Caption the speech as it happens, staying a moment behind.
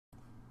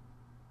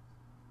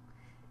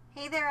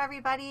Hey there,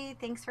 everybody.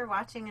 Thanks for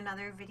watching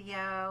another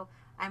video.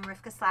 I'm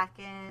Rivka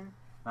Slatkin.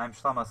 I'm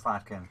Shlomo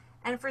Slatkin.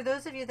 And for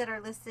those of you that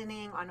are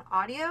listening on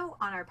audio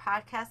on our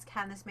podcast,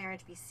 Can This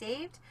Marriage Be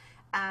Saved?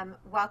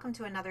 Welcome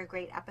to another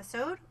great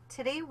episode.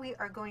 Today we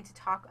are going to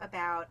talk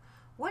about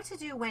what to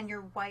do when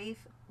your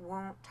wife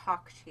won't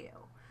talk to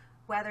you.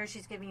 Whether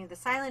she's giving you the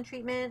silent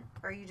treatment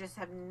or you just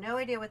have no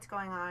idea what's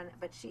going on,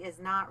 but she is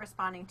not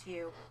responding to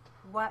you,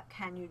 what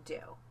can you do?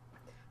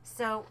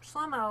 So,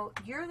 Shlomo,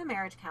 you're the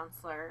marriage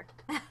counselor.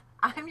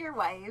 I'm your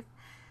wife.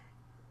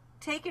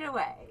 Take it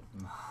away.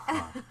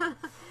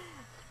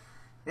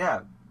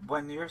 Yeah,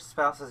 when your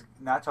spouse is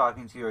not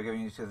talking to you or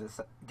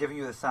giving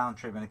you the silent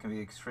treatment, it can be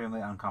extremely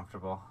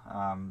uncomfortable,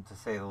 to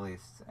say the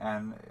least.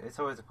 And it's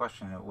always a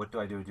question: what do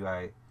I do? Do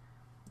I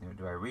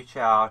reach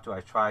out? Do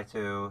I try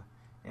to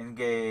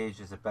engage?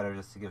 Is it better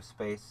just to give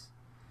space?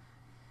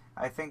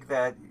 I think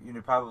that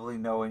you probably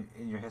know in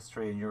your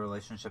history, in your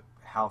relationship,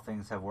 how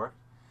things have worked.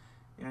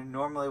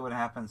 Normally what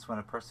happens when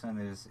a person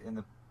is in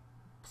the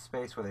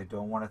space where they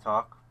don't want to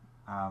talk,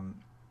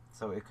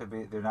 so it could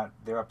be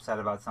they're upset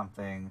about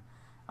something,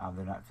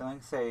 they're not feeling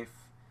safe,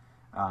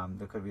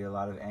 there could be a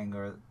lot of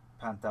anger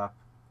pent up.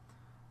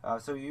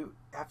 So you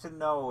have to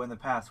know in the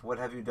past, what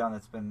have you done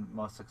that's been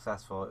most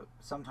successful.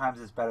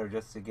 Sometimes it's better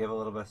just to give a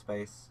little bit of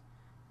space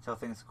until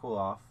things cool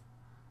off.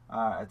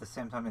 At the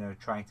same time,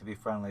 trying to be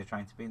friendly,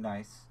 trying to be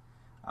nice,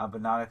 but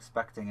not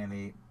expecting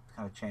any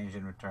kind of change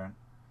in return.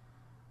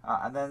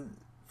 And then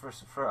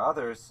for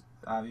others,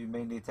 you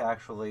may need to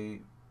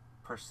actually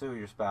pursue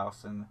your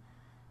spouse and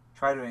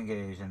try to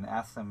engage and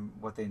ask them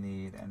what they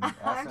need and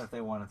ask them if they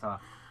want to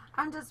talk.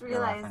 I'm just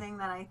realizing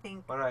that I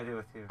think... What do I do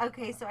with you?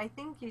 Okay, so I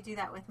think you do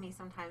that with me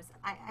sometimes.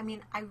 I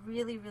mean, I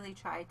really, really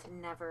try to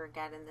never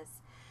get in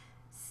this,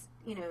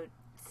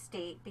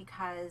 state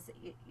because,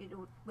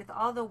 with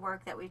all the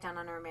work that we've done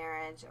on our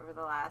marriage over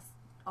the last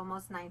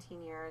almost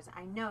 19 years,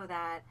 I know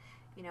that,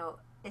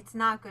 it's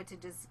not good to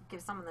just give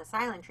someone the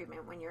silent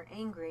treatment when you're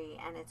angry,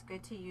 and it's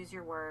good to use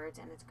your words,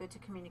 and it's good to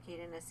communicate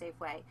in a safe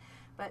way.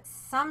 But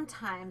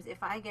sometimes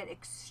if I get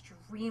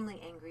extremely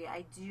angry,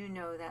 I do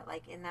know that,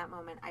 in that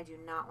moment, I do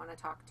not want to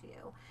talk to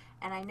you.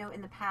 And I know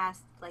in the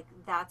past,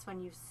 that's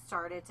when you've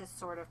started to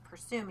sort of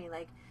pursue me,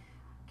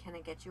 can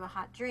I get you a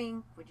hot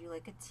drink? Would you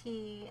like a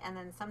tea? And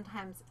then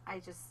sometimes I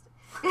just...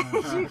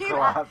 you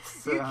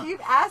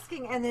keep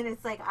asking, and then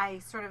it's I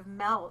sort of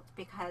melt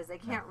because I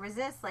can't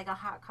resist a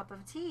hot cup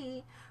of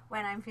tea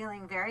when I'm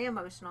feeling very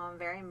emotional and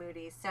very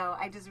moody. So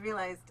I just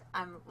realized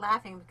I'm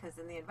laughing because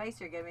in the advice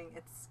you're giving,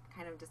 it's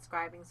kind of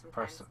describing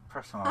sometimes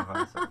personal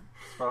advice,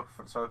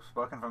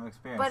 spoken from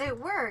experience. But it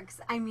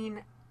works. I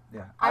mean,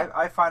 yeah,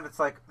 I find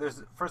it's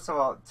there's, first of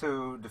all,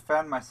 to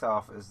defend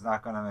myself is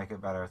not going to make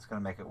it better. It's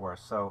going to make it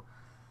worse. So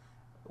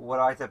what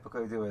I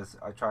typically do is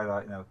I try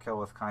to kill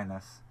with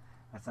kindness.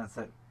 In the sense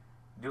that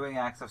doing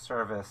acts of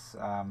service,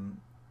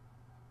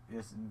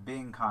 just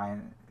being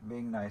kind,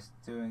 being nice,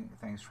 doing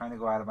things, trying to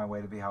go out of my way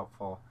to be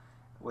helpful,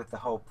 with the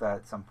hope that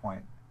at some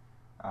point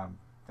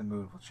the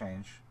mood will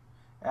change.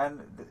 And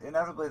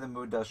inevitably the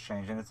mood does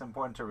change, and it's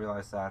important to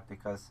realize that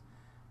because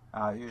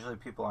usually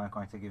people aren't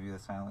going to give you the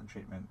silent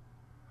treatment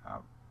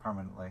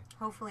permanently.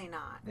 Hopefully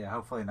not. Yeah,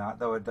 hopefully not,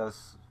 though it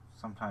does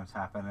sometimes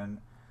happen.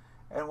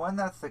 And when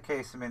that's the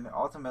case, I mean,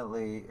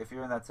 ultimately, if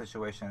you're in that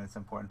situation, it's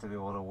important to be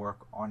able to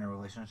work on your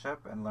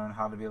relationship and learn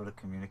how to be able to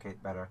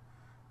communicate better,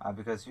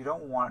 because you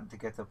don't want to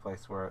get to a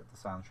place where the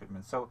silent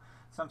treatment. So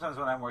sometimes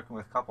when I'm working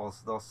with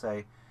couples, they'll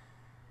say,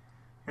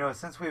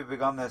 since we've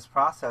begun this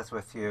process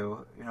with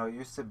you, it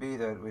used to be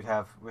that we'd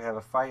have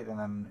a fight and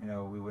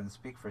then we wouldn't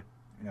speak for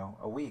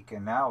a week,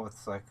 and now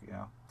it's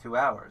 2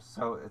 hours.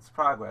 So it's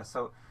progress.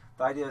 So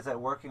the idea is that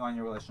working on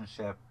your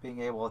relationship,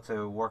 being able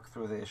to work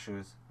through the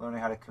issues, learning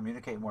how to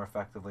communicate more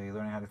effectively,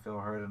 learning how to feel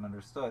heard and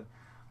understood,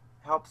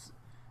 helps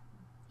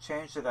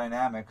change the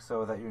dynamic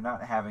so that you're not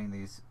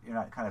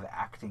kind of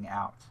acting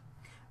out.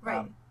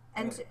 Right.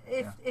 And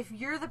if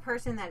you're the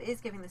person that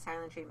is giving the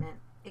silent treatment,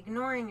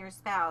 ignoring your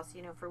spouse,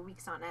 for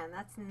weeks on end,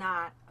 that's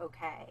not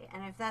okay.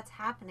 And if that's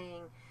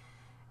happening,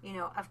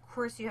 of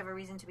course you have a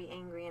reason to be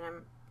angry, and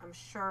I'm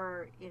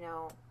sure,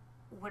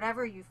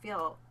 whatever you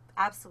feel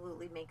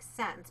absolutely makes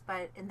sense,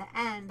 but in the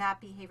end that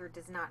behavior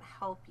does not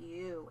help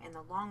you in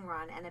the long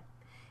run, and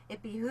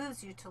it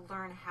behooves you to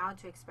learn how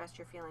to express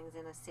your feelings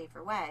in a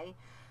safer way.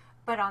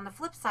 But on the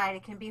flip side,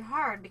 it can be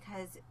hard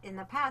because in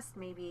the past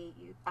maybe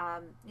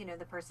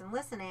the person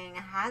listening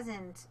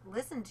hasn't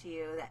listened to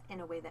you in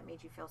a way that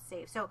made you feel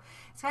safe. So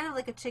it's kind of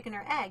like a chicken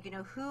or egg,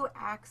 who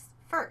acts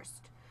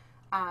first?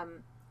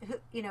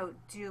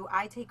 Do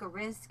I take a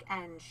risk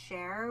and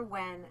share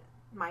when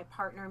my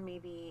partner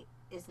maybe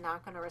is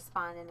not going to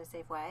respond in a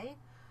safe way?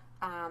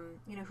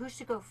 Who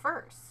should go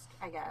first,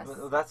 I guess?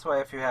 Well, that's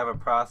why if you have a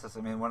process,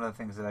 I mean, one of the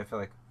things that I feel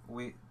like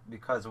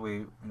because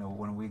we,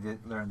 when we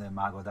did learn the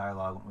Imago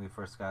dialogue, when we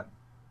first got,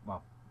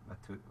 about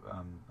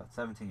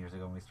 17 years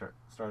ago when we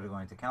started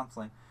going to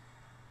counseling,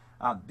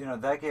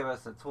 that gave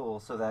us a tool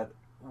so that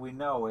we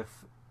know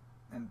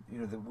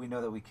we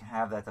know that we can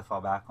have that to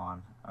fall back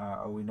on,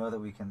 or we know that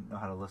we can know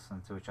how to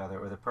listen to each other,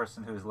 or the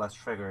person who is less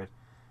triggered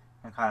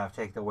and kind of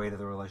take the weight of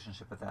the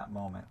relationship at that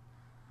moment.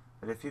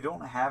 But if you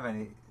don't have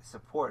any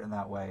support in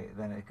that way,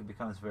 then it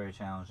becomes very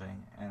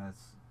challenging and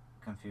it's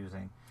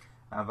confusing.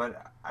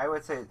 But I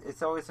would say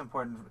it's always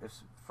important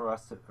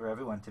for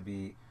everyone to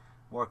be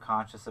more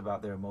conscious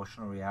about their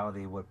emotional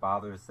reality, what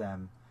bothers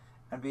them,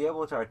 and be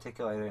able to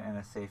articulate it in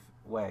a safe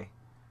way,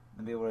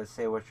 and be able to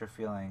say what you're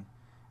feeling,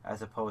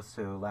 as opposed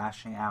to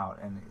lashing out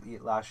in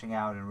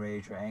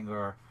rage or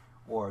anger,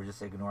 or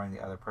just ignoring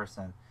the other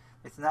person.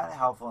 It's not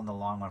helpful in the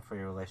long run for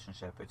your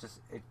relationship.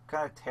 It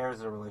kind of tears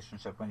the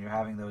relationship when you're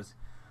having those,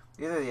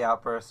 either the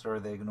outbursts or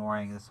the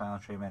ignoring, the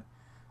silent treatment,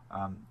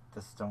 the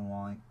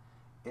stonewalling.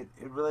 It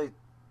really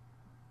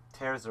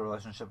tears the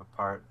relationship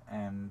apart,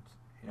 and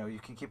you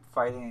can keep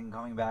fighting and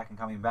coming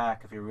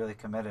back if you're really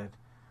committed,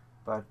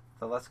 but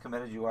the less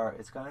committed you are,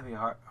 it's going to be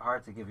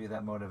hard to give you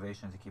that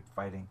motivation to keep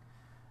fighting,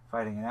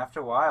 and after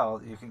a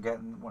while you can get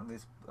in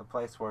a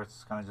place where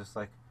it's kind of just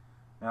like,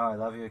 no, I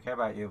love you, I care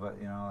about you, but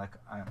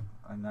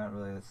I'm not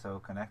really so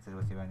connected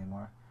with you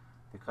anymore,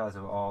 because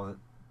of all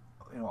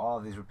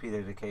of these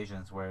repeated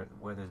occasions where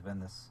there's been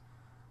this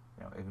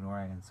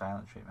ignoring and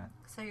silent treatment.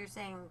 So you're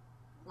saying,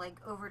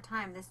 like, over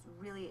time, this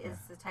really is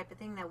the type of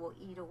thing that will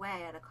eat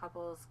away at a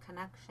couple's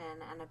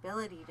connection and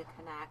ability to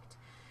connect.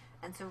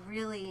 And so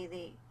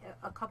really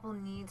a couple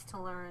needs to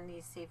learn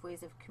these safe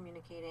ways of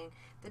communicating.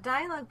 The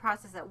dialogue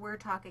process that we're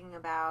talking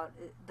about,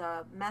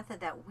 the method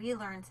that we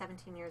learned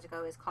 17 years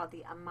ago, is called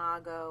the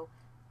Imago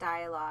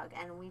dialogue.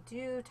 And we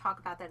do talk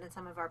about that in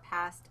some of our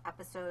past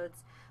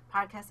episodes,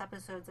 podcast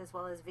episodes, as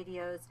well as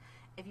videos.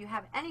 If you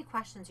have any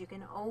questions, you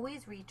can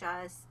always reach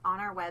us on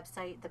our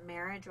website,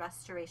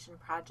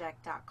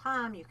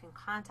 themarriagerestorationproject.com. You can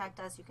contact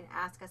us. You can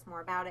ask us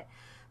more about it.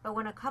 But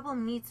when a couple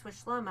meets with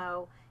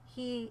Shlomo,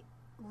 he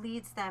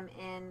leads them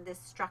in this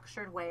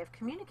structured way of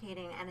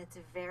communicating, and it's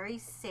very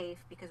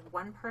safe because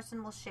one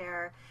person will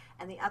share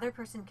and the other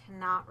person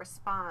cannot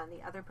respond.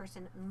 The other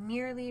person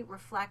merely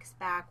reflects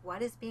back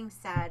what is being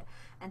said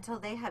until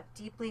they have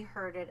deeply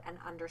heard it and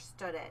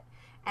understood it.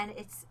 And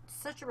it's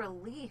such a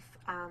relief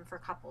for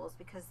couples,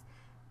 because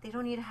they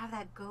don't need to have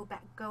that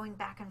going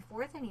back and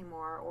forth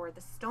anymore, or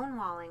the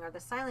stonewalling or the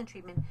silent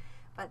treatment,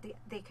 but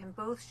they can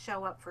both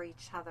show up for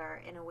each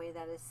other in a way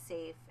that is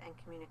safe and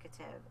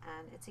communicative,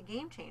 and it's a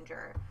game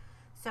changer.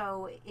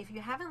 So if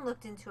you haven't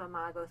looked into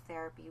Imago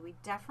therapy, we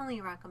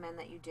definitely recommend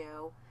that you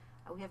do.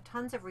 We have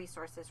tons of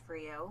resources for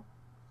you,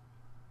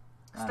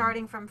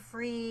 starting from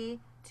free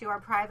to our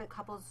private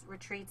couples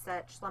retreats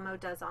that Shlomo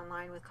does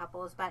online with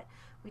couples, but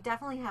we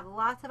definitely have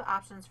lots of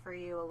options for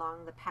you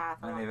along the path.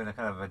 And even a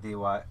kind of a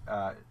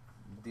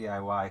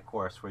DIY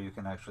course where you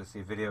can actually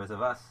see videos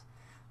of us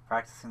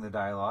practicing the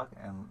dialogue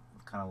and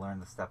kind of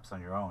learn the steps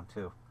on your own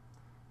too.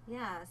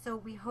 Yeah, so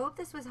we hope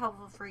this was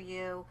helpful for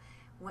you.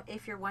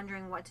 If you're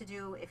wondering what to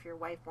do if your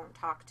wife won't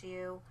talk to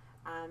you,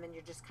 and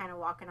you're just kind of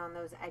walking on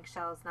those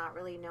eggshells, not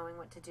really knowing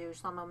what to do,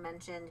 Shlomo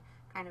mentioned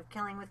kind of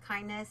killing with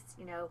kindness,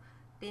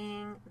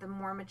 being the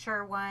more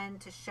mature one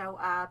to show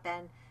up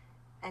and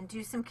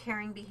do some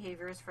caring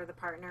behaviors for the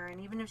partner. And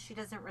even if she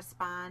doesn't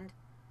respond,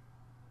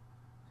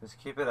 just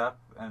keep it up.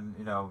 And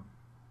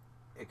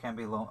it can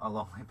be a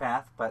lonely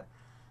path, but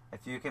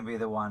if you can be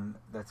the one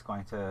that's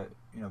going to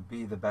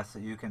be the best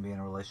that you can be in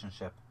a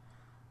relationship,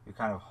 you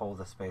kind of hold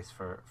the space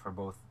for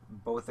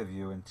both of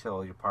you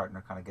until your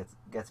partner kind of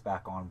gets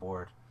back on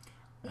board.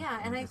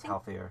 Yeah, and I think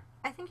healthier.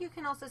 I think you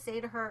can also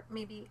say to her,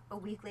 maybe a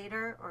week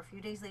later or a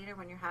few days later,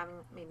 when you're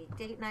having maybe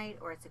date night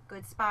or it's a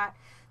good spot,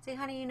 say,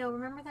 honey,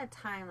 remember that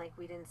time like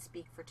we didn't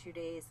speak for 2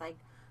 days? Like,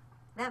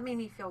 that made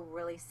me feel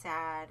really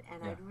sad,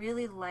 and I'd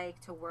really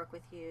like to work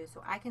with you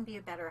so I can be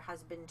a better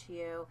husband to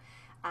you.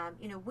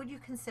 Would you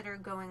consider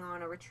going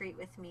on a retreat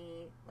with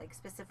me, like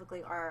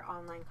specifically our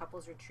online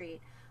couples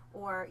retreat?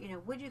 Or,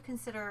 would you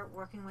consider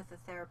working with a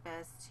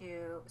therapist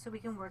so we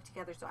can work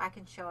together so I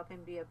can show up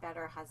and be a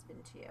better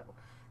husband to you?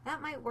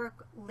 That might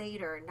work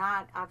later,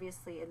 not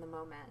obviously in the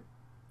moment.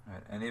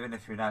 Right. And even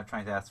if you're not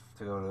trying to ask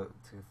to go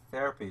to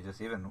therapy,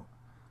 just even,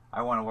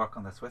 I want to work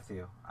on this with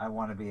you. I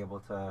want to be able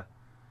to,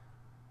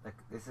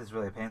 this is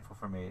really painful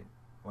for me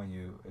when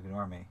you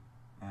ignore me.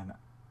 And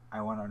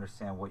I want to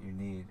understand what you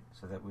need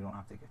so that we don't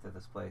have to get to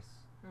this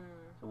place.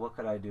 So what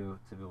could I do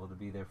to be able to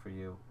be there for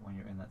you when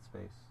you're in that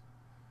space?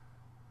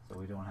 So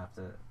we don't have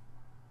to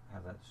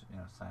have that,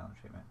 silent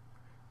treatment.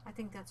 I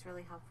think that's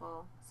really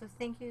helpful. So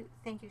thank you,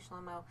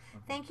 Shlomo. Okay.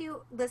 Thank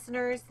you,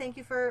 listeners. Thank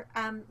you for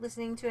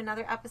listening to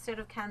another episode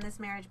of Can This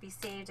Marriage Be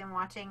Saved and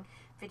watching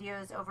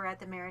videos over at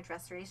the Marriage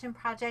Restoration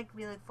Project.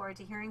 We look forward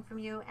to hearing from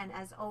you. And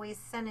as always,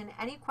 send in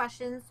any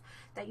questions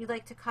that you'd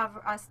like to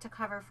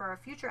cover for a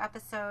future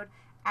episode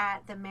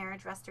at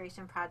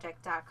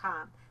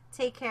themarriagerestorationproject.com.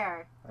 Take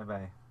care.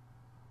 Bye-bye.